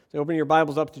So open your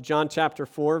Bibles up to John chapter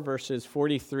 4, verses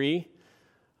 43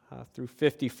 through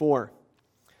 54.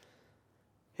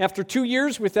 After 2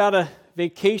 years without a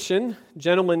vacation, a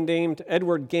gentleman named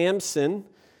Edward Gamson,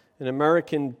 an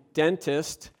American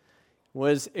dentist,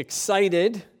 was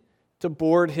excited to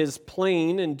board his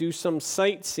plane and do some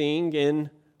sightseeing in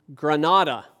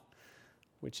Granada,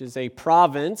 which is a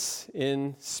province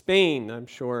in Spain. I'm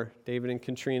sure David and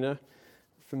Katrina are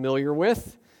familiar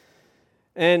with.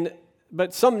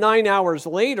 But some 9 hours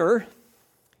later,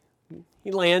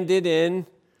 he landed in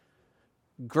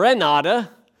Grenada,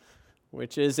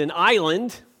 which is an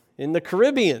island in the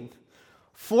Caribbean,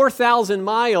 4,000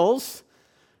 miles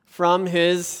from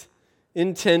his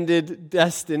intended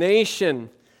destination.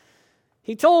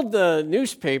 He told the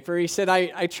newspaper, he said,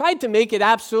 I tried to make it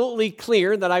absolutely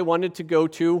clear that I wanted to go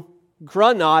to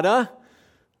Granada,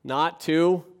 not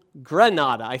to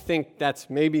Grenada. I think that's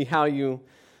maybe how you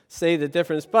say the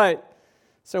difference, but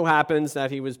so happens that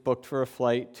he was booked for a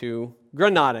flight to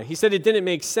Granada. He said it didn't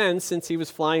make sense since he was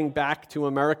flying back to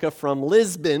America from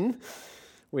Lisbon,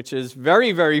 which is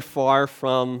very, very far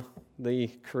from the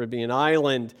Caribbean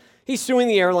island. He's suing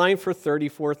the airline for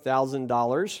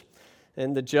 $34,000,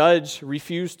 and the judge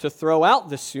refused to throw out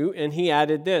the suit, and he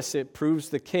added this: it proves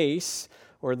the case,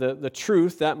 or the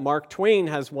truth, that Mark Twain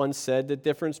has once said the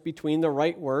difference between the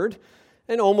right word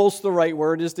and almost the right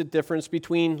word is the difference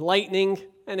between lightning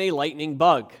and a lightning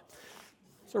bug.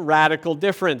 It's a radical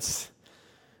difference.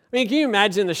 I mean, can you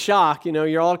imagine the shock? You know,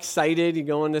 you're all excited, you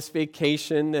go on this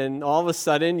vacation, and all of a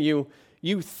sudden you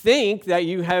think that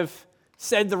you have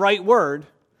said the right word,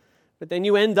 but then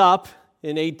you end up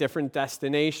in a different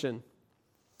destination.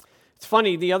 It's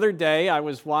funny, the other day I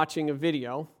was watching a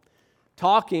video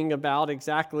talking about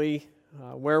exactly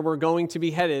where we're going to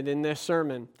be headed in this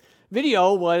sermon.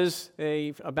 Video was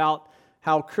about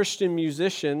how Christian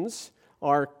musicians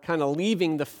are kind of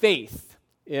leaving the faith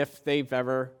if they've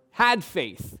ever had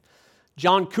faith.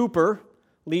 John Cooper,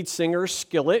 lead singer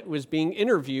Skillet, was being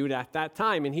interviewed at that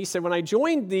time, and he said, when I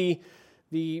joined the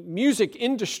music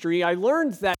industry, I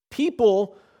learned that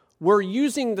people were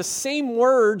using the same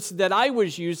words that I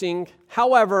was using,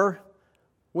 however,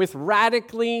 with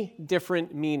radically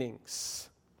different meanings.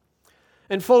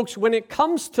 And folks, when it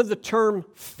comes to the term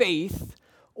faith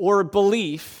or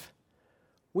belief,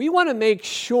 we want to make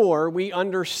sure we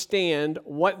understand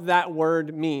what that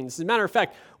word means. As a matter of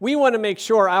fact, we want to make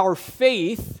sure our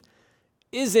faith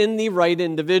is in the right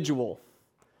individual.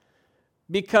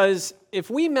 Because if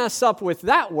we mess up with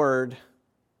that word,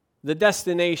 the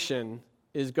destination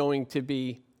is going to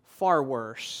be far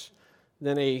worse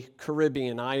than a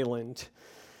Caribbean island.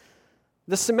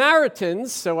 The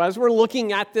Samaritans, so as we're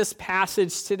looking at this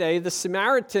passage today, the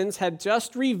Samaritans had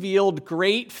just revealed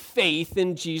great faith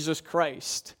in Jesus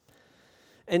Christ.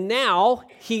 And now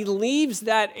he leaves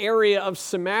that area of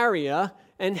Samaria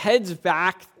and heads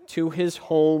back to his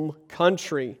home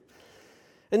country.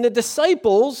 And the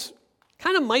disciples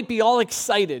kind of might be all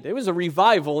excited. It was a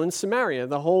revival in Samaria.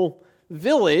 The whole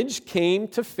village came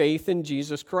to faith in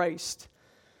Jesus Christ.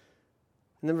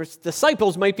 And the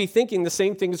disciples might be thinking the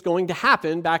same thing is going to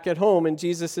happen back at home, and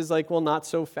Jesus is like, well, not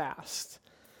so fast.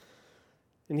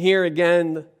 And here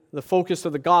again, the focus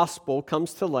of the gospel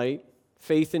comes to light,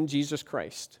 faith in Jesus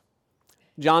Christ.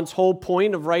 John's whole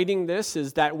point of writing this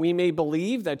is that we may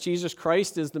believe that Jesus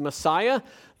Christ is the Messiah,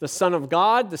 the Son of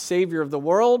God, the Savior of the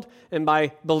world, and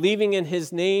by believing in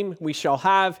his name, we shall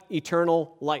have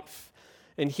eternal life.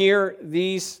 And here,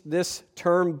 this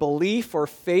term belief or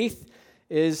faith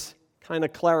is kind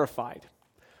of clarified.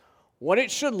 What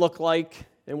it should look like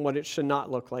and what it should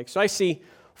not look like. So I see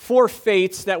 4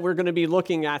 faiths that we're going to be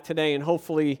looking at today, and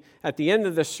hopefully at the end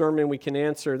of this sermon we can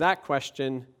answer that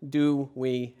question, do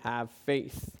we have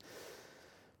faith?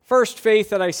 First faith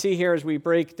that I see here as we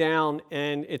break down,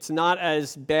 and it's not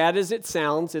as bad as it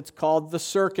sounds, it's called the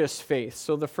circus faith.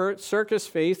 So the first circus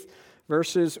faith,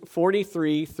 verses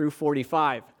 43 through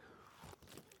 45.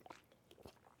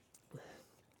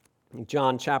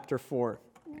 John chapter 4.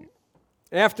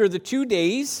 After the 2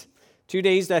 days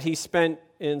that he spent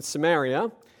in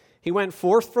Samaria, he went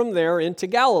forth from there into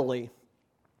Galilee.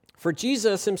 For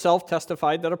Jesus himself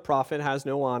testified that a prophet has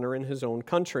no honor in his own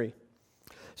country.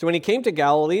 So when he came to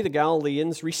Galilee, the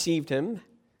Galileans received him,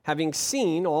 having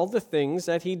seen all the things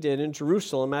that he did in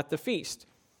Jerusalem at the feast.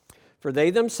 For they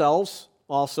themselves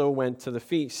also went to the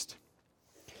feast.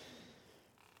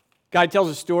 God tells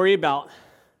a story about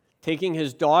taking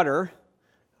his daughter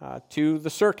to the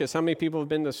circus. How many people have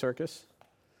been to the circus?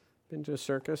 Been to a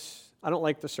circus? I don't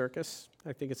like the circus.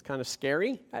 I think it's kind of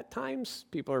scary at times.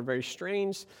 People are very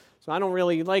strange. So I don't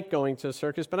really like going to a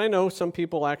circus, but I know some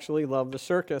people actually love the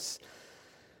circus.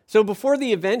 So before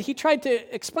the event, he tried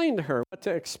to explain to her what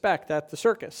to expect at the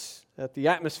circus, at the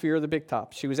atmosphere of the Big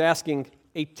Top. She was asking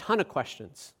a ton of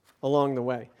questions along the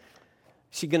way.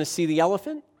 Is she going to see the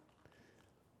elephant?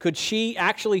 Could she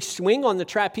actually swing on the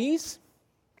trapeze?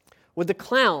 Would the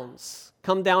clowns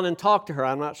come down and talk to her?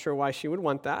 I'm not sure why she would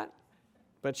want that,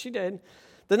 but she did.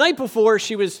 The night before,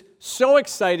 she was so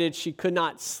excited she could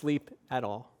not sleep at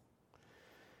all.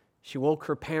 She woke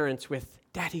her parents with,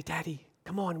 "Daddy, Daddy,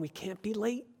 come on, we can't be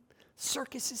late.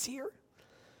 Circus is here."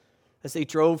 As they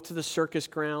drove to the circus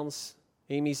grounds,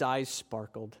 Amy's eyes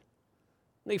sparkled.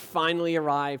 When they finally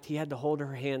arrived, he had to hold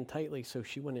her hand tightly so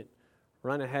she wouldn't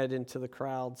run ahead into the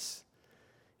crowds.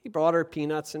 He brought her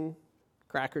peanuts and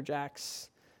Cracker Jacks,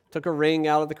 took a ring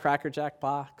out of the Cracker Jack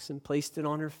box and placed it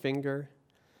on her finger.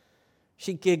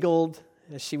 She giggled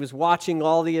as she was watching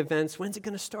all the events. When's it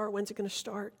going to start? When's it going to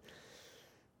start?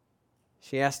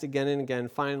 She asked again and again.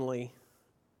 Finally,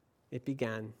 it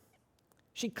began.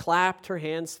 She clapped her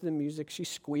hands to the music. She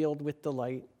squealed with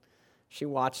delight. She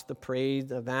watched the parade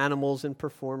of animals and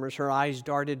performers. Her eyes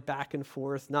darted back and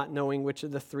forth, not knowing which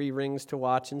of the three rings to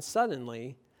watch. And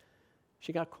suddenly,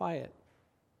 she got quiet.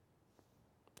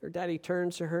 Her daddy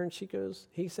turns to her and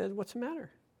he said, "What's the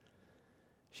matter?"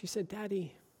 She said,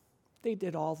 "Daddy, they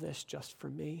did all this just for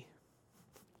me."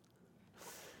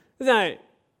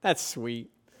 That's sweet.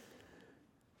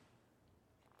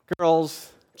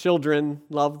 Girls, children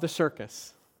love the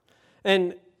circus.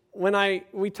 And when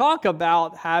we talk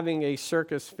about having a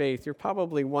circus faith, you're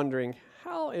probably wondering,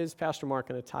 how is Pastor Mark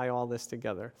going to tie all this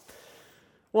together?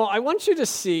 Well, I want you to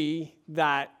see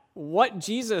that what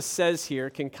Jesus says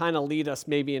here can kind of lead us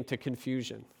maybe into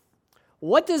confusion.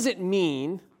 What does it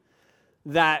mean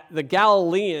that the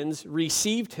Galileans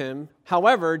received him?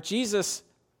 However, Jesus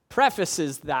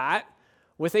prefaces that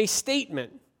with a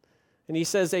statement. And he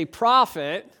says, a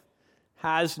prophet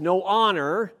has no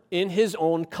honor in his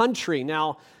own country.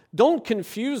 Now, don't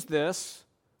confuse this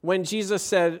when Jesus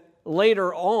said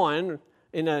later on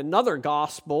in another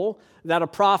gospel that a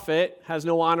prophet has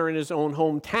no honor in his own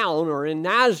hometown or in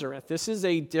Nazareth. This is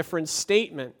a different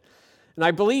statement. And I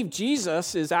believe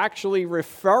Jesus is actually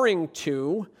referring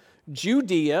to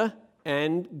Judea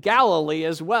and Galilee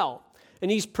as well.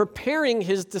 And he's preparing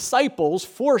his disciples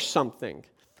for something.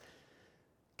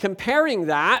 Comparing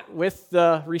that with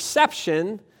the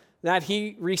reception that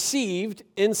he received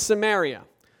in Samaria.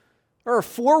 There are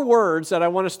 4 words that I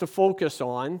want us to focus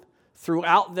on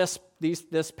throughout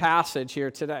this passage here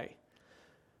today.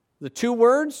 The two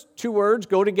words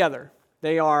go together.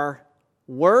 They are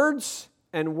words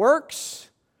and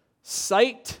works,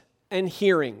 sight and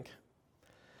hearing.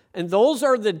 And those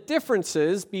are the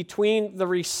differences between the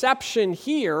reception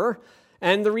here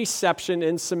and the reception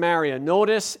in Samaria.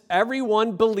 Notice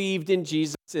everyone believed in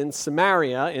Jesus in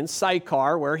Samaria, in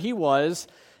Sychar, where he was.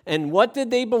 And what did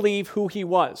they believe who he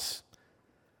was?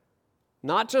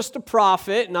 Not just a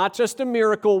prophet, not just a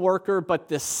miracle worker, but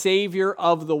the Savior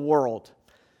of the world.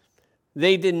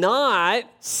 They did not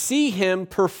see him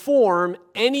perform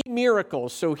any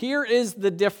miracles. So here is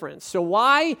the difference. So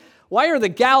why are the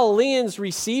Galileans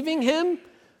receiving him?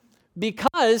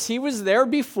 Because he was there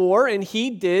before and he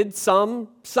did some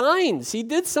signs. He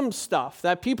did some stuff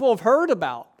that people have heard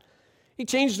about. He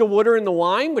changed the water into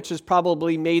wine, which has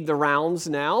probably made the rounds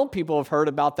now. People have heard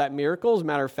about that miracle. As a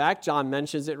matter of fact, John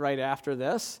mentions it right after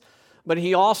this. But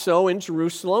he also, in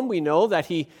Jerusalem, we know that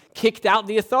he kicked out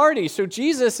the authorities. So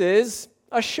Jesus is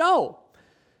a show.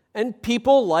 And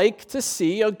people like to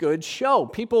see a good show.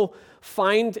 People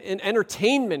find an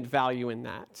entertainment value in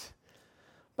that.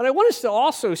 But I want us to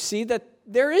also see that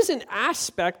there is an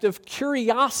aspect of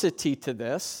curiosity to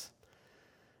this.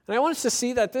 And I want us to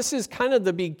see that this is kind of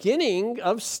the beginning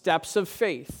of steps of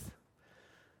faith.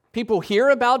 People hear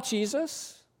about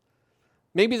Jesus.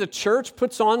 Maybe the church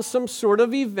puts on some sort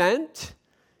of event,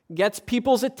 gets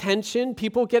people's attention,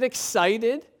 people get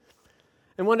excited.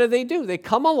 And what do? They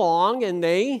come along and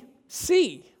they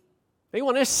see. They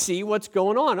want to see what's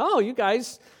going on. Oh, you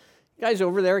guys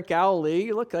over there at Galilee,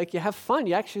 you look like you have fun.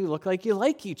 You actually look like you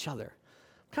like each other.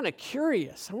 I'm kind of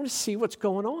curious. I want to see what's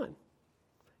going on.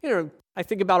 You know, I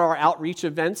think about our outreach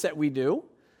events that we do.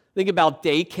 Think about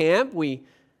day camp. We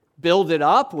build it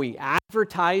up. We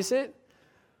advertise it.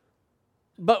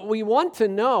 But we want to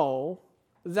know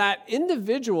that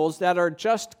individuals that are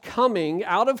just coming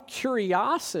out of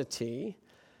curiosity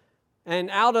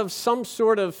and out of some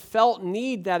sort of felt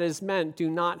need that is meant do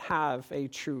not have a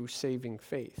true saving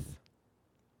faith.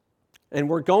 And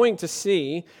we're going to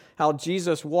see how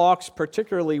Jesus walks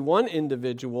particularly one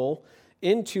individual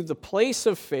into the place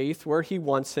of faith where he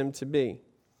wants him to be.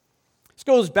 This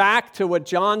goes back to what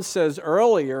John says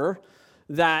earlier,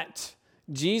 that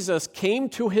Jesus came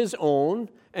to his own,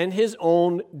 and his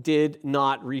own did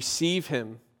not receive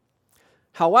him.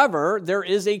 However, there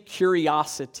is a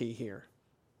curiosity here.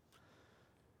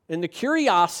 And the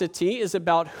curiosity is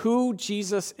about who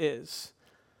Jesus is.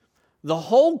 The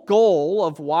whole goal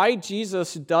of why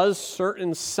Jesus does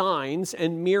certain signs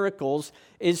and miracles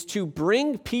is to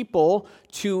bring people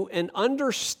to an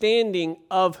understanding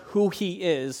of who he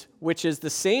is, which is the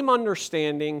same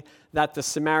understanding that the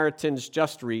Samaritans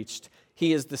just reached.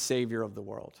 He is the Savior of the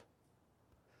world.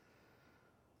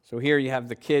 So here you have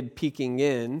the kid peeking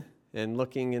in and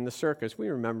looking in the circus. We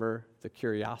remember the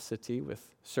curiosity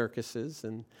with circuses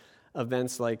and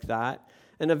events like that.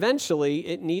 And eventually,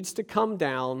 it needs to come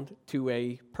down to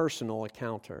a personal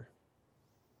encounter.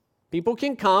 People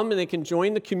can come and they can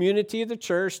join the community of the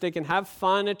church. They can have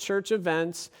fun at church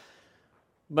events.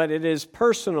 But it is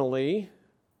personally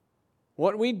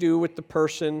what we do with the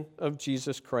person of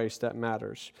Jesus Christ that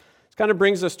matters. This kind of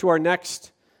brings us to our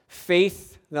next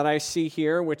faith that I see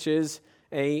here, which is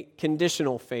a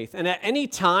conditional faith. And at any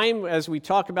time, as we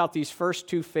talk about these first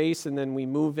two faiths and then we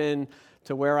move in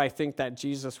to where I think that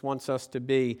Jesus wants us to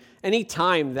be, any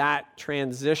time that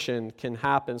transition can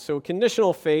happen. So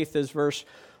conditional faith is verse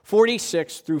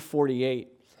 46 through 48.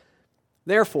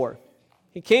 Therefore,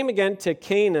 he came again to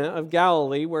Cana of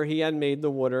Galilee, where he had made the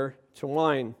water to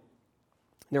wine.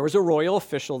 There was a royal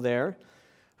official there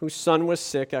whose son was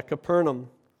sick at Capernaum.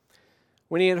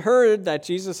 When he had heard that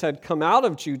Jesus had come out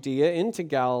of Judea into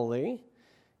Galilee,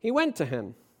 he went to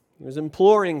him. He was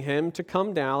imploring him to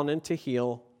come down and to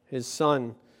heal his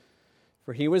son,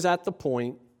 for he was at the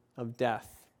point of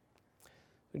death.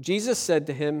 Jesus said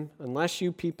to him, "Unless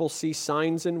you people see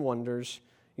signs and wonders,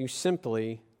 you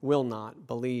simply will not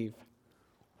believe."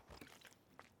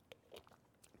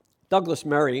 Douglas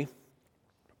Murray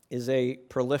is a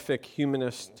prolific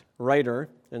humanist writer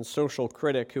and social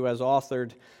critic who has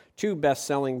authored 2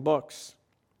 best-selling books.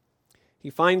 He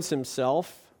finds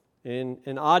himself in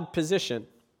an odd position.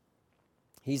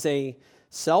 He's a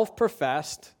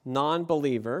self-professed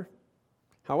non-believer.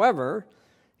 However,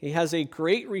 he has a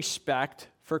great respect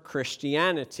for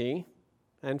Christianity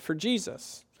and for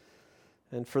Jesus,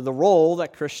 and for the role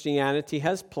that Christianity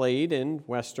has played in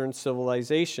Western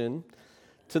civilization,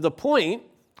 to the point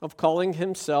of calling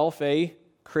himself a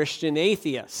Christian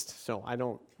atheist. So I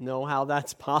don't know how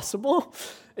that's possible.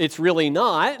 It's really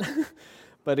not.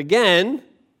 But again,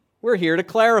 we're here to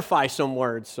clarify some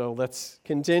words, so let's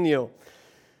continue.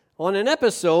 On an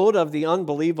episode of the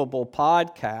Unbelievable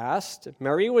podcast,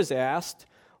 Murray was asked,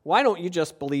 "Why don't you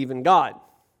just believe in God?"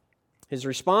 His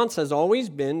response has always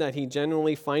been that he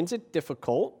genuinely finds it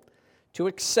difficult to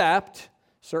accept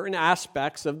certain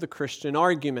aspects of the Christian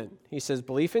argument. He says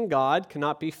belief in God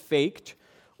cannot be faked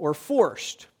or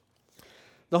forced.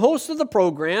 The host of the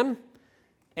program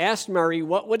asked Murray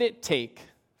what would it take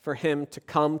for him to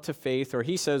come to faith, or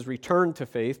he says return to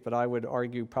faith, but I would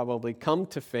argue probably come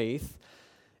to faith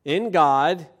in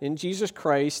God, in Jesus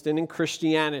Christ, and in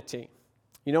Christianity.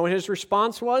 You know what his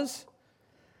response was?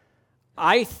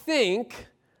 "I think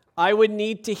I would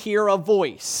need to hear a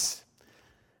voice."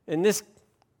 And this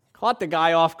caught the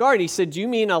guy off guard. He said, "Do you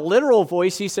mean a literal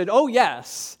voice?" He said, "Oh,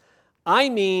 yes, I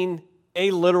mean a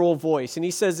literal voice." And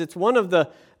he says it's one of the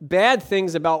bad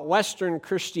things about Western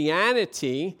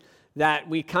Christianity that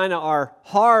we kind of are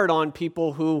hard on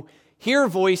people who hear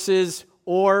voices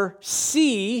or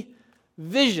see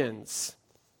visions.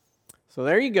 So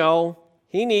there you go.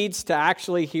 He needs to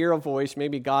actually hear a voice.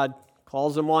 Maybe God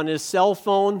calls him on his cell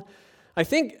phone. I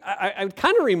think I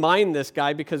kind of remind this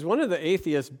guy because one of the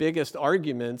atheists' biggest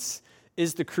arguments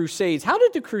is the Crusades. How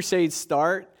did the Crusades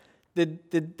start?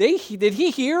 Did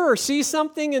he hear or see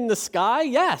something in the sky?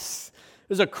 Yes.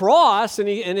 There's a cross, and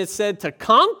it said to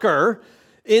conquer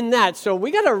in that. So we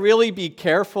got to really be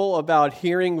careful about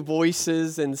hearing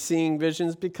voices and seeing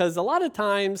visions, because a lot of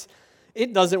times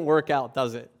it doesn't work out,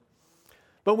 does it?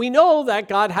 But we know that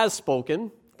God has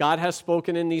spoken. God has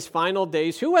spoken in these final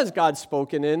days. Who has God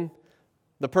spoken in?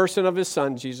 The person of his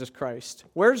Son, Jesus Christ.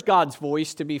 Where's God's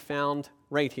voice to be found?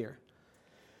 Right here.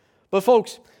 But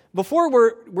folks, before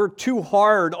we're too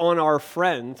hard on our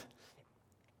friend,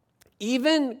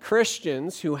 even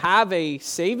Christians who have a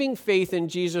saving faith in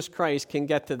Jesus Christ can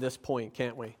get to this point,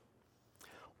 can't we?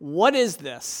 What is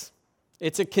this?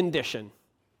 It's a condition.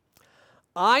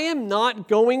 I am not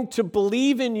going to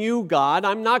believe in you, God.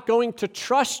 I'm not going to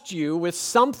trust you with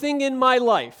something in my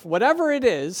life, whatever it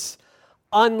is,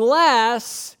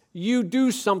 unless you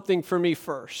do something for me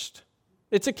first.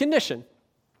 It's a condition.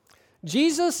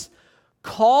 Jesus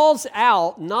calls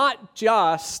out not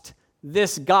just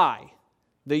this guy.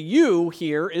 The you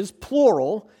here is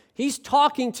plural. He's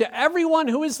talking to everyone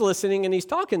who is listening, and he's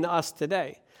talking to us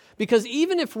today. Because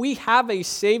even if we have a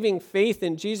saving faith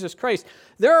in Jesus Christ,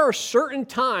 there are certain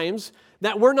times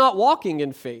that we're not walking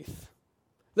in faith.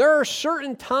 There are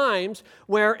certain times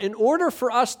where in order for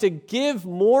us to give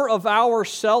more of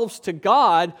ourselves to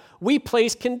God, we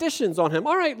place conditions on him.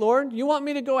 All right, Lord, you want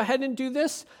me to go ahead and do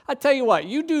this? I tell you what,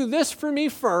 you do this for me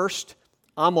first,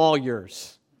 I'm all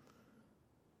yours.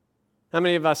 How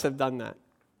many of us have done that?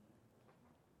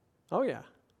 Oh, yeah.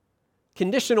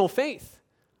 Conditional faith.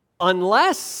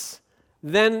 Unless,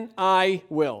 then I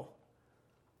will.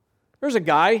 There's a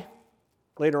guy,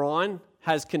 later on,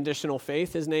 has conditional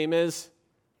faith. His name is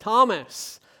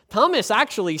Thomas. Thomas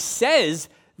actually says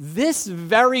this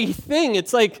very thing.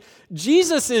 It's like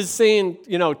Jesus is saying,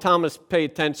 Thomas, pay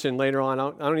attention later on.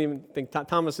 I don't even think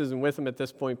Thomas isn't with him at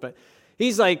this point, but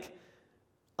he's like,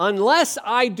 unless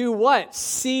I do what?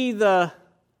 See the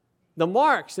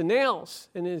marks, the nails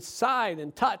in his side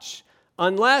and touch.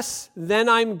 Unless, then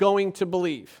I'm going to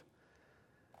believe.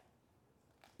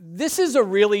 This is a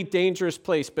really dangerous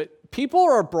place, but people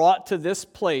are brought to this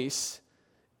place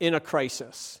in a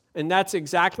crisis. And that's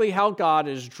exactly how God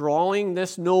is drawing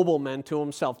this nobleman to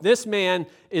himself. This man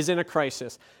is in a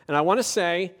crisis. And I want to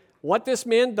say, what this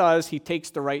man does, he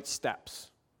takes the right steps.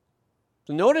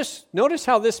 So notice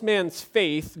how this man's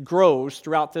faith grows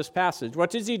throughout this passage. What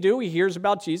does he do? He hears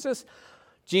about Jesus.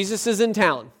 Jesus is in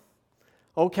town.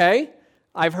 Okay,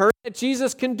 I've heard that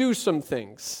Jesus can do some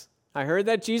things. I heard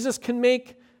that Jesus can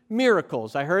make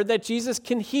miracles. I heard that Jesus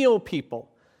can heal people.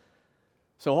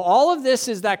 So all of this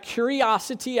is that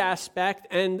curiosity aspect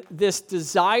and this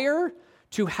desire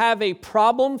to have a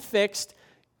problem fixed.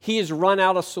 He has run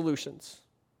out of solutions.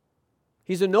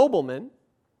 He's a nobleman,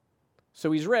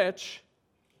 so he's rich,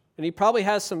 and he probably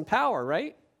has some power,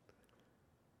 right?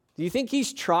 Do you think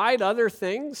he's tried other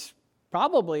things?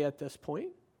 Probably at this point.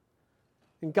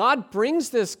 And God brings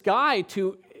this guy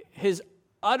to his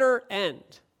utter end.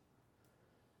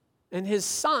 And his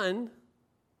son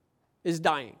is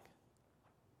dying.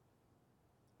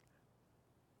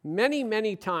 Many,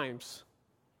 many times,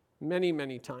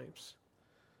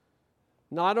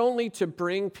 not only to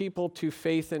bring people to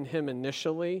faith in him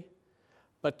initially,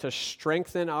 but to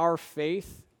strengthen our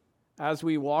faith as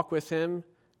we walk with him,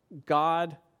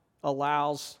 God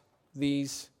allows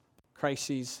these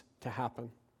crises to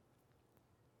happen,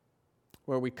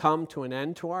 where we come to an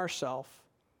end to ourselves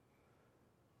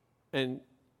and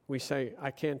we say, I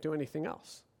can't do anything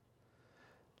else.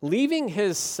 Leaving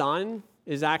his son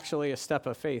is actually a step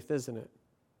of faith, isn't it?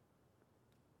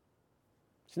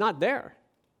 He's not there.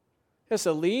 He has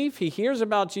to leave. He hears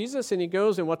about Jesus and he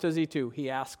goes, and what does he do? He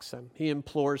asks him. He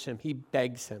implores him. He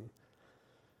begs him.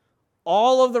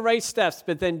 All of the right steps,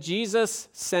 but then Jesus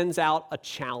sends out a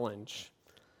challenge.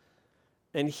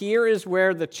 And here is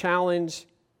where the challenge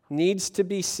needs to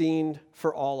be seen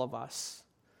for all of us.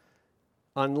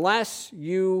 Unless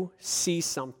you see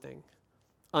something,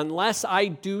 unless I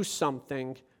do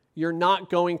something, you're not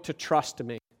going to trust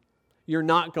me. You're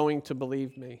not going to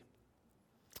believe me.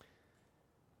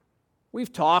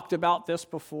 We've talked about this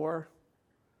before,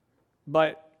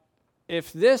 but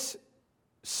if this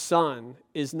son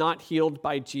is not healed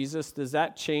by Jesus, does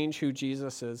that change who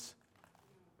Jesus is?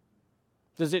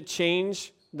 Does it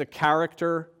change the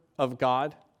character of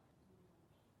God?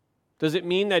 Does it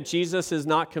mean that Jesus is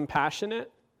not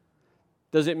compassionate?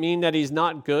 Does it mean that he's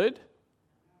not good?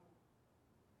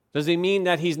 Does it mean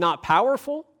that he's not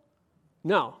powerful?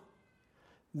 No.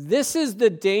 This is the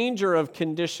danger of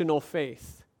conditional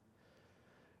faith.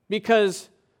 Because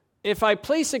if I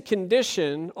place a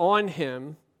condition on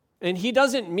him and he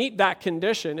doesn't meet that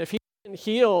condition, if he doesn't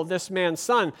heal this man's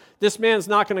son, this man's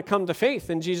not going to come to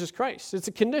faith in Jesus Christ. It's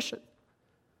a condition.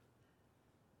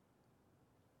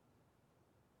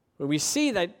 But we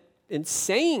see that in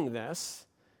saying this,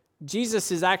 Jesus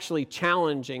is actually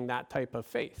challenging that type of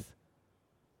faith.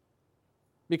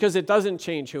 Because it doesn't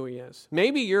change who he is.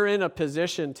 Maybe you're in a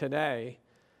position today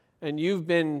and you've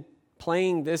been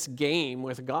playing this game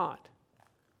with God.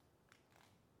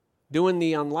 Doing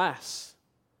the unless.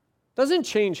 Doesn't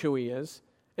change who he is.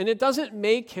 And it doesn't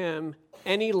make him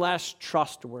any less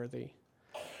trustworthy.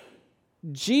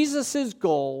 Jesus'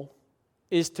 goal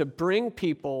is to bring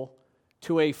people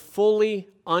to a fully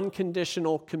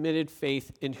unconditional, committed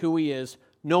faith in who he is,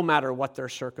 no matter what their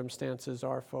circumstances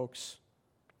are, folks.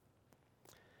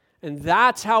 And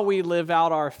that's how we live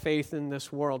out our faith in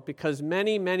this world. Because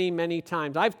many, many, many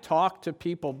times, I've talked to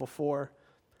people before,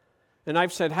 and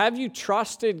I've said, have you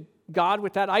trusted God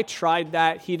with that? I tried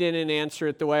that. He didn't answer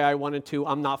it the way I wanted to.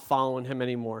 I'm not following him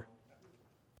anymore.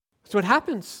 That's what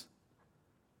happens.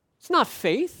 It's not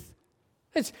faith.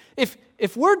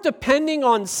 If we're depending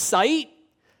on sight,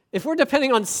 if we're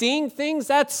depending on seeing things,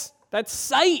 that's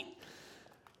sight.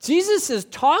 Jesus is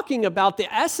talking about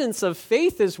the essence of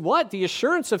faith is what? The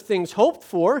assurance of things hoped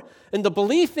for and the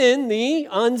belief in the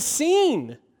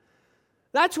unseen.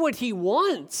 That's what he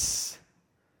wants.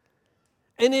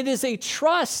 And it is a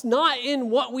trust not in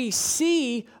what we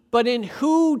see, but in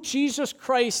who Jesus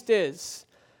Christ is.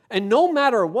 And no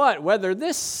matter what, whether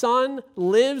this son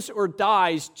lives or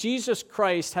dies, Jesus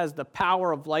Christ has the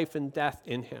power of life and death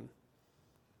in him.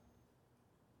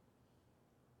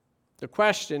 The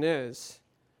question is,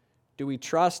 do we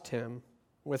trust him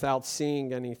without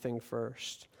seeing anything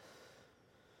first?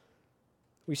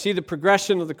 We see the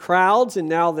progression of the crowds and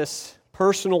now this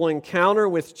personal encounter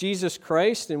with Jesus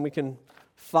Christ, and we can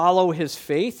follow his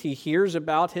faith. He hears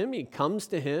about him. He comes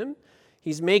to him.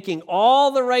 He's making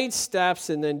all the right steps,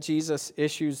 and then Jesus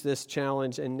issues this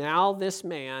challenge, and now this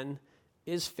man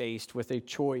is faced with a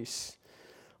choice.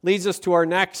 Leads us to our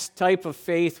next type of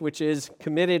faith, which is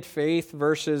committed faith,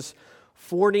 verses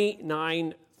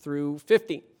 49 through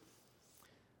 50.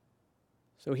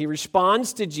 So he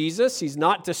responds to Jesus. He's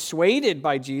not dissuaded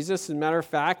by Jesus. As a matter of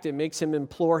fact, it makes him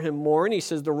implore him more. And he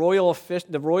says, the royal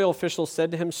official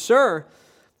said to him, "Sir,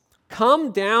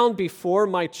 come down before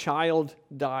my child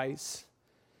dies."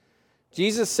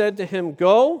 Jesus said to him,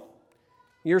 "Go,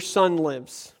 your son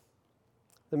lives."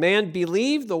 The man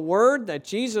believed the word that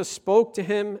Jesus spoke to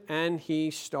him, and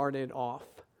he started off.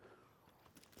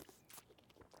 I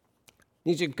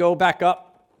need you to go back up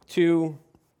to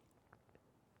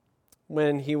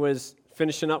when he was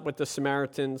finishing up with the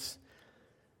Samaritans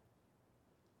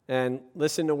and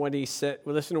listen to what he said.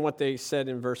 Listen to what they said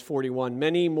in verse 41.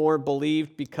 Many more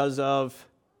believed because of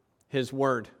his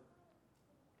word.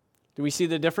 Do we see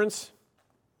the difference?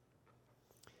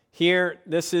 Here,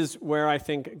 this is where I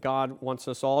think God wants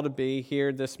us all to be.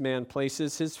 Here, this man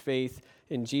places his faith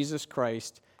in Jesus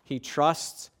Christ. He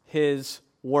trusts his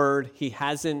word. He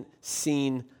hasn't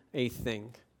seen a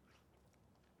thing.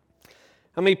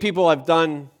 How many people have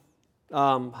done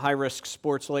high-risk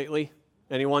sports lately?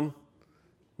 Anyone?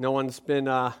 No one's been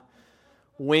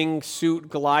wingsuit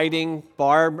gliding,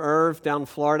 Barb, Irv, down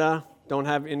Florida? Don't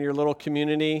have in your little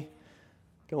community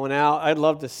going out? I'd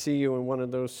love to see you in one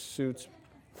of those suits.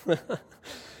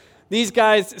 These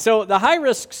guys, so the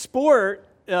high-risk sport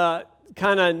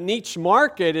kind of niche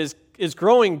market is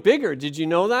growing bigger. Did you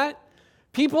know that?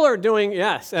 People are doing,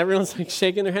 yes, everyone's like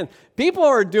shaking their hand. People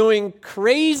are doing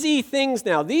crazy things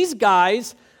now. These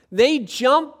guys, they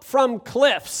jump from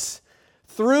cliffs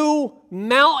through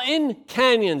mountain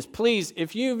canyons. Please,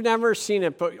 if you've never seen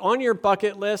it, but on your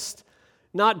bucket list,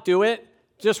 not do it.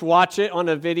 Just watch it on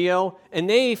a video. And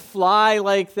they fly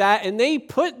like that, and they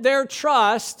put their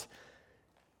trust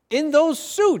in those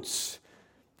suits.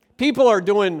 People are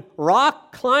doing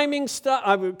rock climbing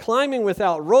stuff, climbing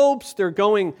without ropes. They're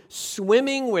going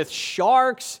swimming with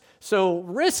sharks. So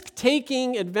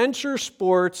risk-taking adventure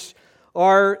sports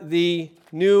are the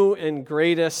new and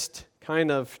greatest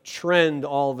kind of trend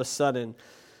all of a sudden.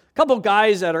 A couple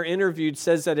guys that are interviewed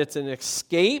says that it's an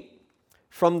escape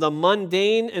from the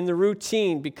mundane and the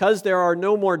routine because there are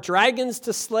no more dragons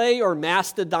to slay or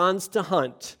mastodons to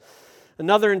hunt.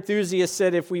 Another enthusiast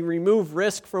said, if we remove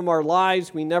risk from our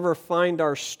lives, we never find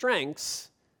our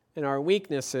strengths and our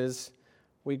weaknesses.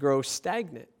 We grow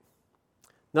stagnant.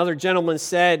 Another gentleman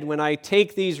said, when I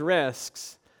take these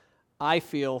risks, I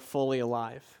feel fully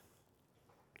alive.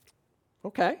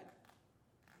 Okay.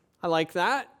 I like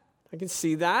that. I can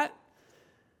see that.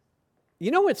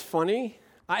 You know what's funny?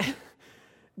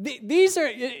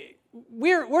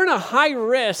 We're in a high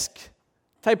risk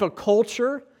type of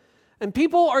culture, and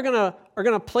people are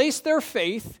gonna place their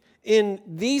faith in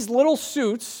these little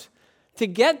suits to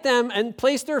get them, and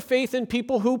place their faith in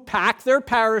people who pack their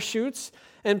parachutes,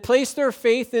 and place their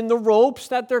faith in the ropes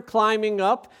that they're climbing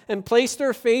up, and place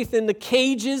their faith in the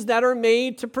cages that are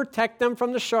made to protect them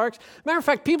from the sharks. Matter of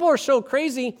fact, people are so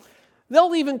crazy,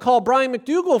 they'll even call Brian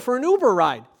McDougall for an Uber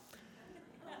ride.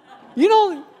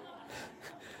 You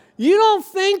don't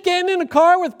think getting in a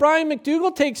car with Brian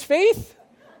McDougall takes faith?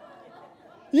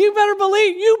 You better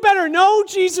believe, you better know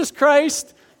Jesus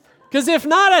Christ, because if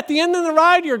not, at the end of the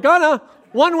ride, you're gonna,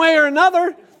 one way or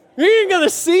another, you're gonna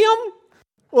see him,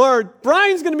 or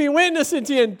Brian's gonna be witnessing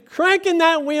to you and cranking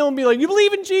that wheel and be like, you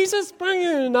believe in Jesus?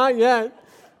 Not yet.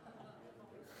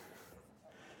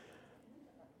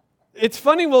 It's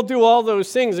funny we'll do all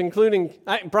those things, including,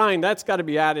 Brian, that's got to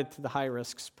be added to the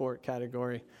high-risk sport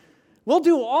category. We'll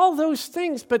do all those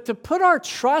things, but to put our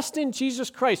trust in Jesus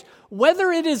Christ,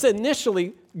 whether it is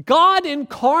initially God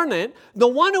incarnate, the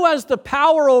one who has the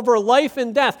power over life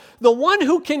and death, the one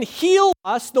who can heal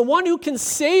us, the one who can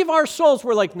save our souls,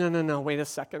 we're like, no, wait a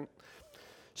second.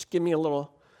 Just give me a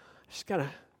little,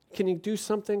 can you do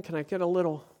something? Can I get a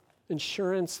little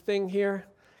insurance thing here?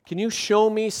 Can you show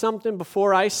me something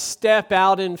before I step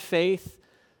out in faith,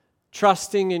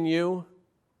 trusting in you?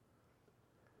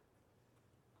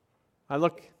 I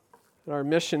look at our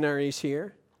missionaries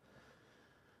here.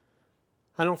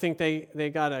 I don't think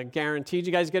they got a guarantee. Did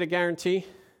you guys get a guarantee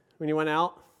when you went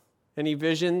out? Any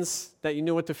visions that you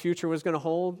knew what the future was going to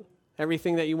hold?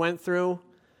 Everything that you went through?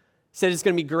 Said it's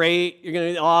going to be great, you're going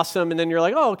to be awesome, and then you're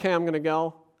like, oh, okay, I'm going to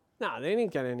go. No, they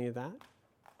didn't get any of that.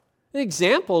 The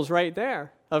example's right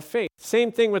there of faith.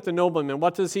 Same thing with the nobleman.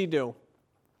 What does he do?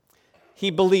 He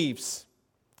believes.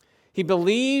 He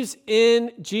believes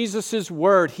in Jesus'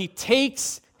 word. He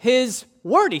takes his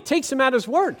word. He takes him at his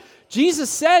word. Jesus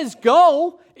says,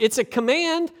 go. It's a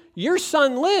command. Your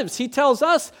son lives. He tells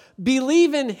us,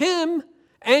 believe in him,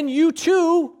 and you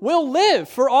too will live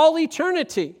for all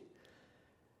eternity.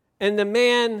 And the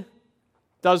man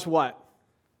does what?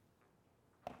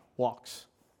 Walks.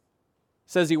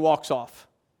 Says he walks off.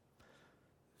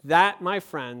 That, my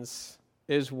friends,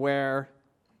 is where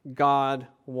God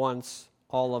wants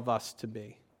all of us to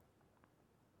be.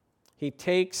 He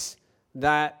takes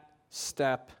that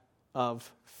step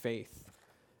of faith.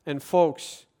 And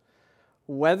folks,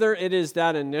 whether it is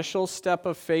that initial step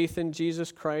of faith in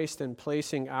Jesus Christ and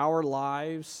placing our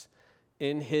lives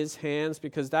in his hands,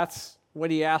 because that's what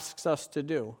he asks us to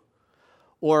do,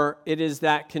 or it is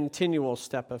that continual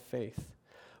step of faith,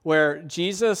 where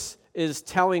Jesus is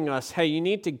telling us, hey, you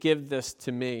need to give this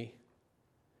to me.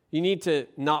 You need to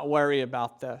not worry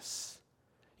about this.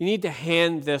 You need to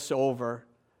hand this over,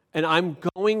 and I'm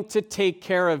going to take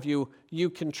care of you. You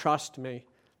can trust me.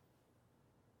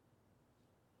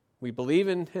 We believe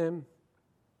in him,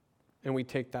 and we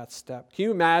take that step. Can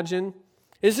you imagine?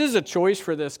 This is a choice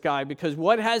for this guy, because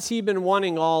what has he been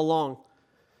wanting all along?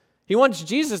 He wants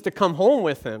Jesus to come home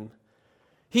with him.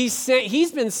 He's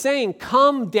been saying,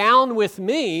 come down with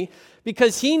me,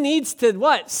 because he needs to,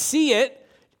 what? See it,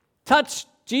 touch.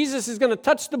 Jesus is going to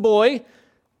touch the boy.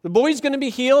 The boy's going to be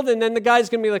healed, and then the guy's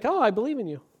going to be like, oh, I believe in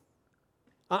you.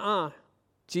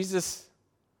 Jesus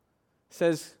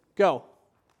says, go.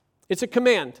 It's a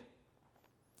command.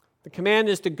 The command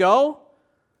is to go,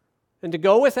 and to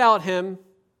go without him,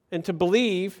 and to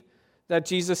believe that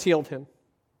Jesus healed him.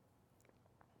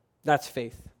 That's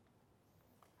faith.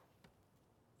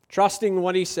 Trusting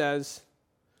what he says,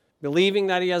 believing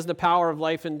that he has the power of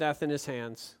life and death in his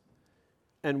hands,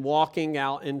 and walking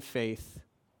out in faith,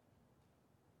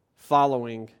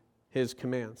 following his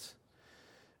commands.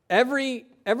 Every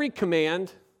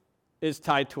command is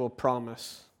tied to a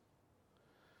promise.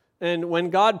 And when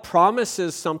God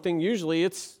promises something, usually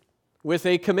it's with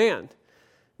a command.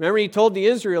 Remember, he told the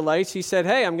Israelites, he said,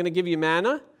 hey, I'm going to give you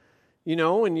manna,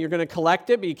 and you're going to collect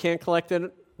it, but you can't collect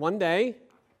it one day.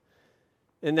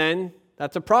 And then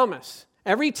that's a promise.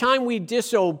 Every time we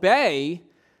disobey,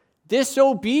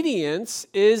 disobedience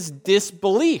is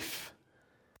disbelief.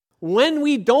 When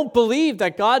we don't believe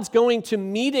that God's going to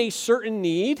meet a certain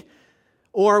need,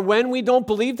 or when we don't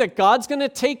believe that God's going to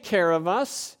take care of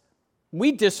us,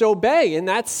 we disobey, and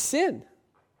that's sin.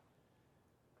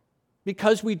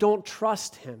 Because we don't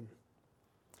trust him.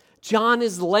 John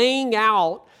is laying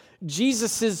out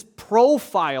Jesus'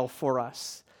 profile for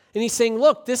us. And he's saying,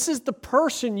 look, this is the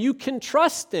person you can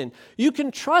trust in. You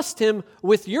can trust him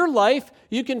with your life.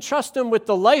 You can trust him with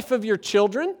the life of your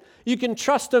children. You can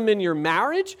trust him in your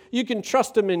marriage. You can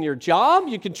trust him in your job.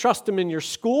 You can trust him in your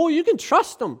school. You can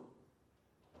trust him.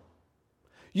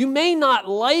 You may not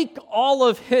like all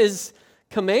of his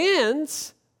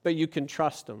commands, but you can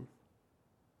trust him.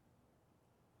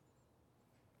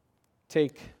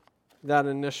 Take that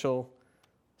initial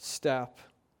step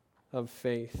of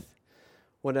faith,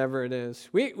 whatever it is.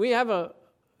 We have a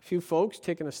few folks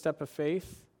taking a step of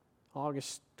faith,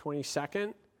 August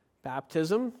 22nd,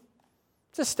 baptism.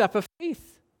 It's a step of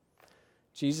faith.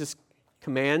 Jesus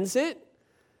commands it,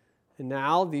 and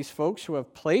now these folks who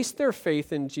have placed their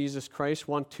faith in Jesus Christ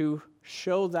want to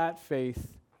show that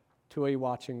faith to a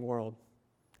watching world.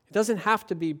 It doesn't have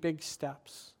to be big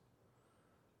steps.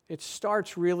 It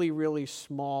starts really, really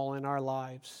small in our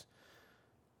lives,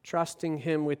 trusting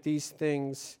him with these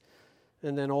things,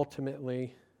 and then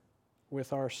ultimately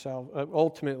with ourselves,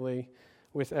 ultimately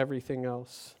with everything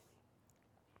else.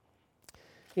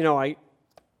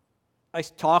 I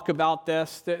talk about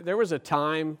this. There was a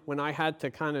time when I had to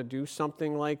kind of do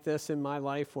something like this in my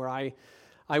life where I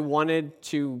I wanted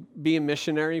to be a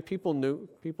missionary.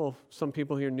 Some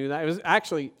people here knew that. It was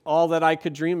actually all that I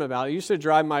could dream about. It used to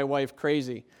drive my wife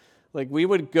crazy. Like, we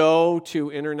would go to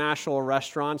international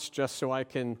restaurants just so I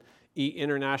can eat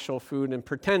international food and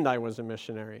pretend I was a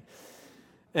missionary.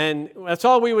 And that's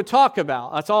all we would talk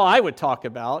about. That's all I would talk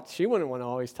about. She wouldn't want to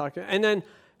always talk to. And then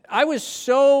I was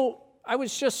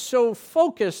just so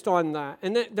focused on that.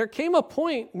 And then there came a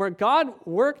point where God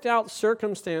worked out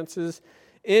circumstances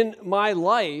in my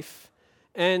life,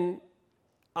 and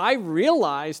I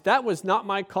realized that was not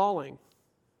my calling.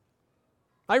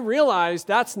 I realized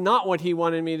that's not what he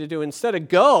wanted me to do. Instead of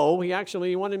go, he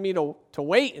actually wanted me to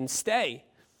wait and stay.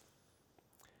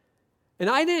 And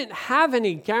I didn't have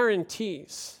any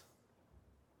guarantees.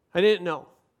 I didn't know.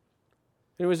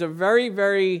 It was a very,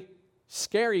 very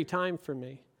scary time for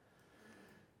me.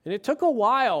 And it took a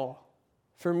while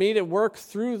for me to work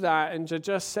through that and to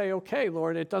just say, okay,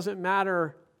 Lord, it doesn't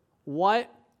matter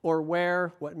what or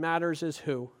where. What matters is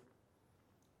who.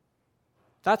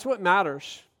 That's what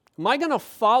matters. Am I going to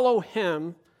follow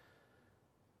him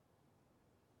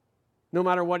no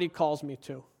matter what he calls me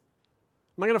to?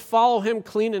 Am I going to follow him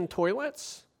cleaning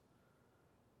toilets?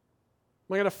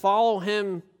 Am I going to follow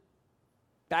him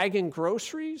bagging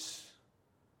groceries?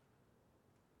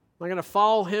 Am I going to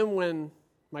follow him when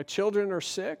my children are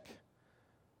sick?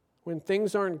 When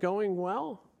things aren't going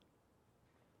well?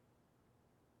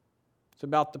 It's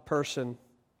about the person.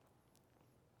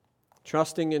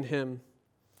 Trusting in him.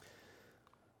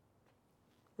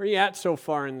 Where are you at so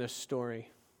far in this story?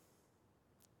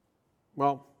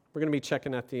 Well, we're going to be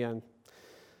checking at the end.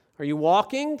 Are you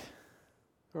walking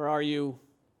or are you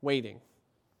waiting?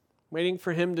 Waiting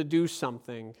for him to do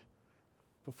something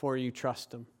before you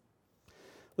trust him.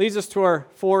 Leads us to our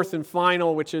fourth and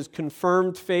final, which is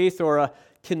confirmed faith or a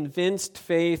convinced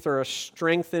faith or a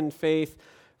strengthened faith,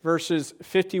 verses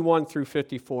 51 through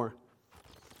 54.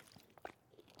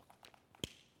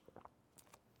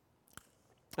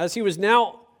 As he was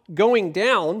now going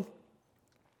down,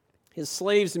 his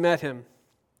slaves met him,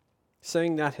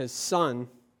 saying that his son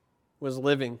was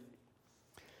living.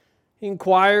 He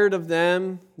inquired of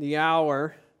them the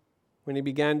hour when he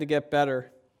began to get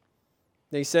better.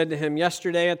 They said to him,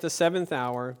 yesterday at the 7th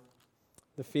hour,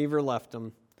 the fever left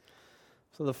him.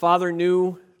 So the father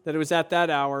knew that it was at that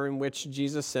hour in which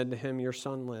Jesus said to him, your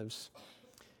son lives.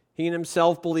 He and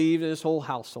himself believed, in his whole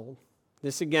household.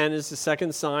 This again is the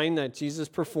second sign that Jesus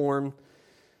performed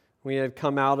when he had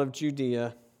come out of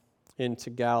Judea into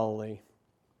Galilee.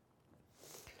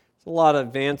 There's a lot of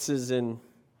advances in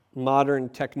modern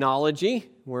technology.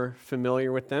 We're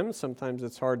familiar with them. Sometimes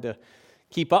it's hard to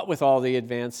keep up with all the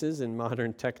advances in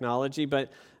modern technology,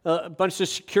 but a bunch of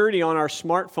security on our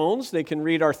smartphones. They can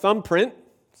read our thumbprint.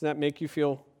 Does that make you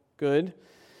feel good?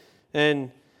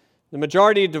 And the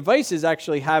majority of devices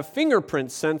actually have fingerprint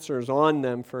sensors on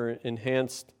them for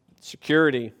enhanced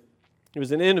security. It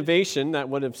was an innovation that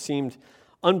would have seemed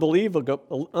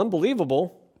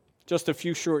unbelievable just a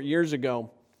few short years ago.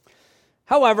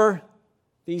 However,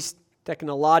 these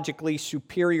technologically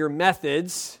superior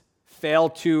methods fail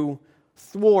to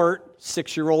thwart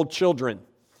 6-year-old children.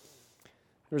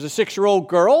 There was a 6-year-old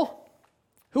girl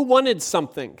who wanted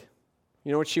something.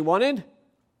 You know what she wanted?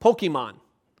 Pokemon.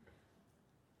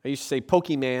 I used to say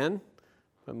Pokemon,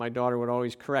 but my daughter would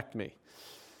always correct me.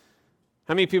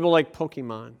 How many people like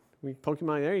Pokemon?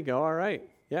 Pokemon, there you go, all right.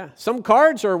 Yeah, some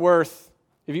cards are worth,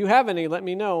 if you have any, let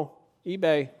me know.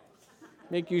 eBay,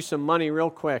 make you some money real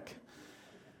quick.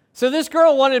 So this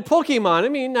girl wanted Pokemon. I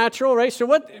mean, natural, right? So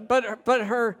what?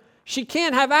 But she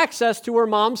can't have access to her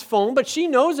mom's phone, but she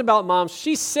knows about mom's.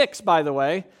 She's 6, by the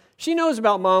way. She knows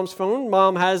about mom's phone.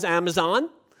 Mom has Amazon,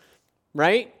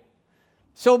 right?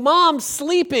 So mom's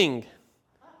sleeping.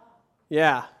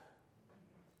 Yeah.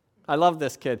 I love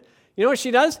this kid. You know what she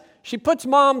does? She puts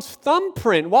mom's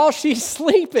thumbprint while she's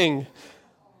sleeping.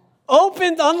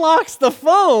 Unlocks the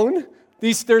phone.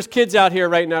 There's kids out here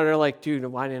right now that are like, dude,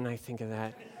 why didn't I think of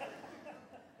that?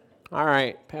 All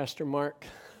right, Pastor Mark.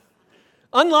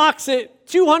 Unlocks it,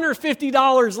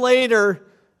 $250 later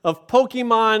of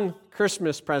Pokemon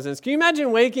Christmas presents. Can you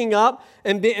imagine waking up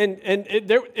and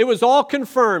it was all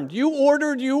confirmed? You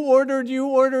ordered. Can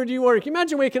you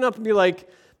imagine waking up and be like,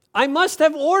 I must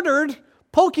have ordered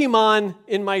Pokemon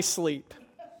in my sleep.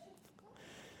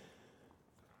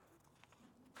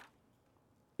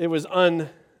 It was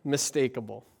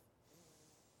unmistakable.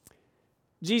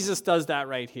 Jesus does that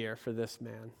right here for this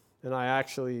man. And I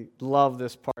actually love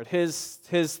this part. His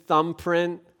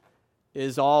thumbprint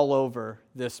is all over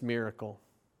this miracle.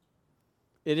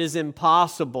 It is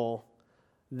impossible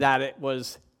that it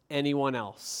was anyone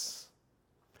else.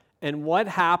 And what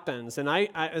happens, and I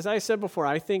as I said before,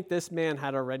 I think this man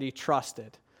had already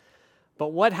trusted. But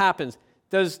what happens?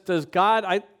 Does God,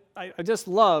 I just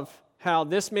love how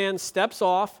this man steps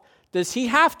off. Does he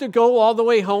have to go all the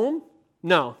way home?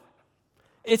 No.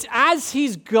 It's as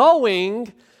he's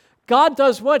going, God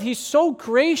does what? He's so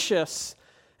gracious,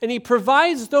 and he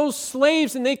provides those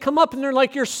slaves, and they come up and they're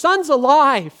like, your son's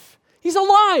alive. He's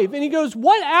alive. And he goes,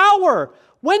 what hour?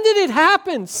 When did it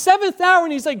happen? 7th hour.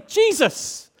 And he's like,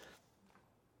 Jesus.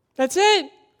 That's it.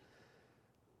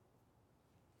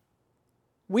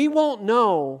 We won't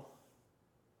know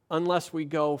unless we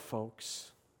go,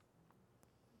 folks.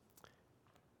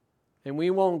 And we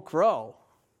won't grow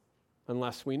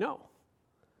unless we know.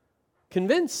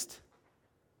 Convinced.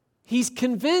 He's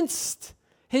convinced.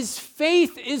 His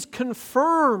faith is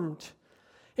confirmed.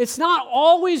 It's not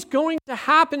always going to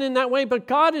happen in that way, but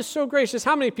God is so gracious.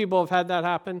 How many people have had that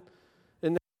happen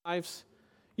in their lives?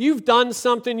 You've done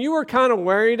something, you were kind of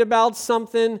worried about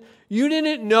something, you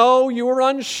didn't know, you were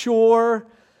unsure,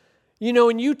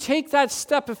 and you take that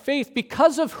step of faith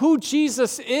because of who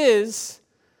Jesus is,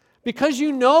 because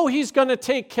you know he's going to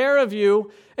take care of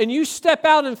you, and you step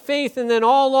out in faith, and then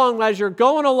all along, as you're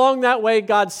going along that way,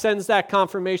 God sends that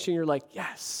confirmation. You're like,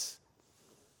 yes,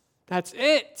 that's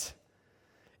it.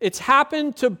 It's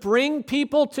happened to bring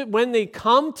people to, when they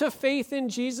come to faith in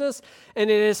Jesus, and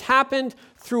it has happened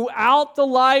throughout the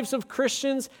lives of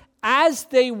Christians as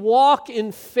they walk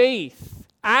in faith,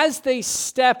 as they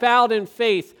step out in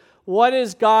faith. What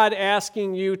is God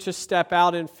asking you to step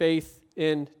out in faith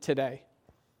in today?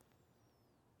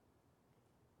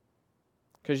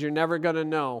 Because you're never going to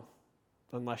know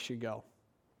unless you go,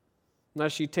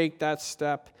 unless you take that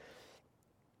step.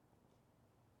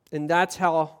 And that's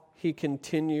how he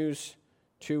continues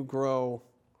to grow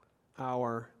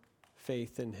our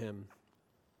faith in him.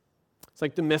 It's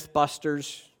like the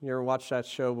Mythbusters. You ever watched that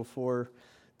show before?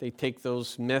 They take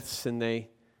those myths and they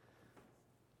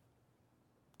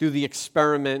do the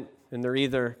experiment, and they're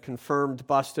either confirmed,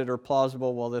 busted, or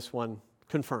plausible. Well, this one,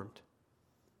 confirmed.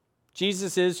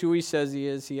 Jesus is who he says he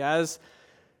is. He has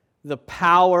the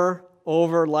power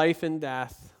over life and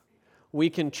death.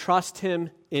 We can trust him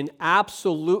in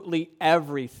absolutely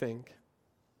everything.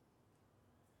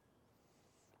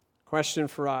 Question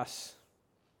for us: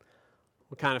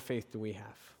 what kind of faith do we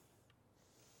have?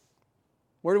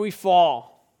 Where do we fall?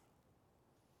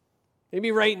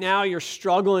 Maybe right now you're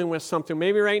struggling with something.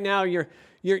 Maybe right now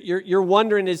you're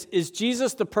wondering, is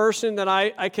Jesus the person that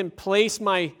I can place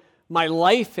my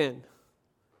life in?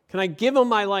 Can I give him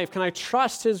my life? Can I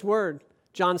trust his word?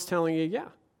 John's telling you, yeah.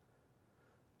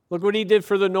 Look what he did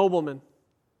for the nobleman.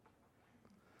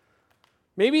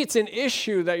 Maybe it's an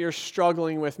issue that you're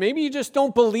struggling with. Maybe you just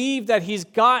don't believe that he's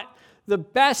got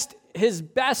his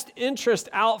best interest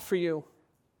out for you.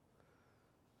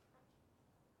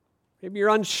 Maybe you're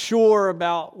unsure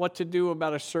about what to do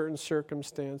about a certain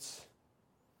circumstance.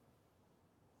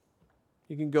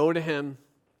 You can go to him.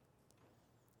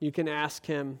 You can ask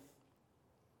him.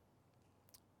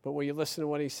 But will you listen to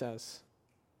what he says?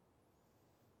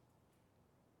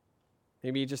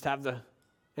 Maybe you just have the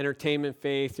entertainment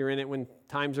faith. You're in it when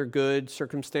times are good,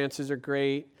 circumstances are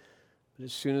great. But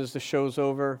as soon as the show's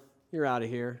over, you're out of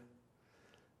here.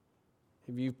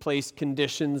 Have you placed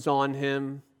conditions on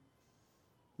him?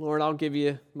 Lord, I'll give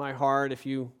you my heart if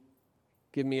you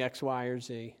give me X, Y, or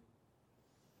Z.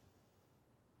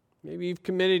 Maybe you've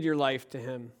committed your life to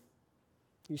him.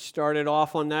 You started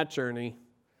off on that journey,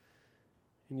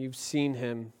 and you've seen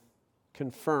him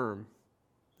confirm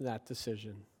that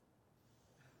decision.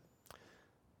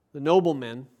 The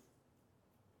nobleman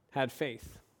had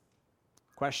faith.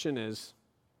 Question is,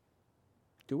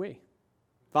 do we?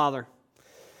 Father,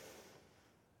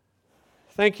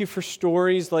 thank you for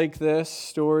stories like this,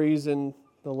 stories in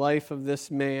the life of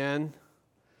this man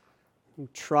who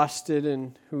trusted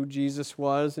in who Jesus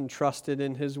was and trusted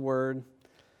in his word.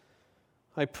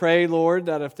 I pray, Lord,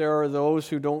 that if there are those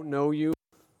who don't know you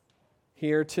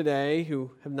here today,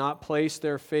 who have not placed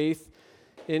their faith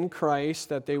in Christ,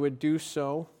 that they would do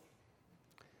so,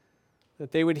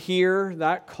 that they would hear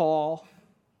that call,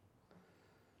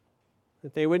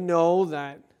 that they would know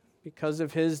that because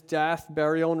of his death,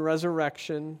 burial, and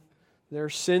resurrection, their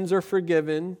sins are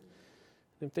forgiven.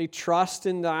 If they trust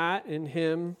in that, in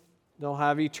him, they'll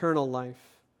have eternal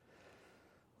life.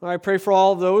 I pray for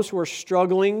all those who are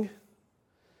struggling,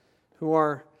 who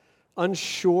are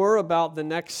unsure about the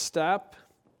next step,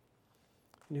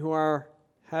 and who are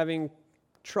having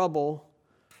trouble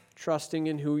trusting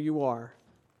in who you are.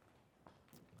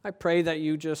 I pray that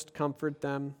you just comfort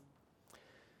them.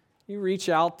 You reach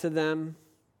out to them.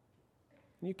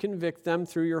 You convict them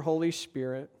through your Holy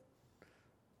Spirit.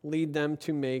 lead them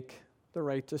to make the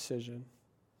right decision.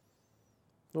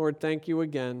 Lord, thank you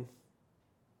again.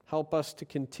 Help us to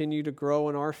continue to grow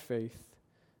in our faith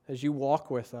as you walk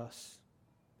with us.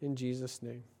 In Jesus'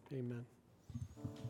 name, amen.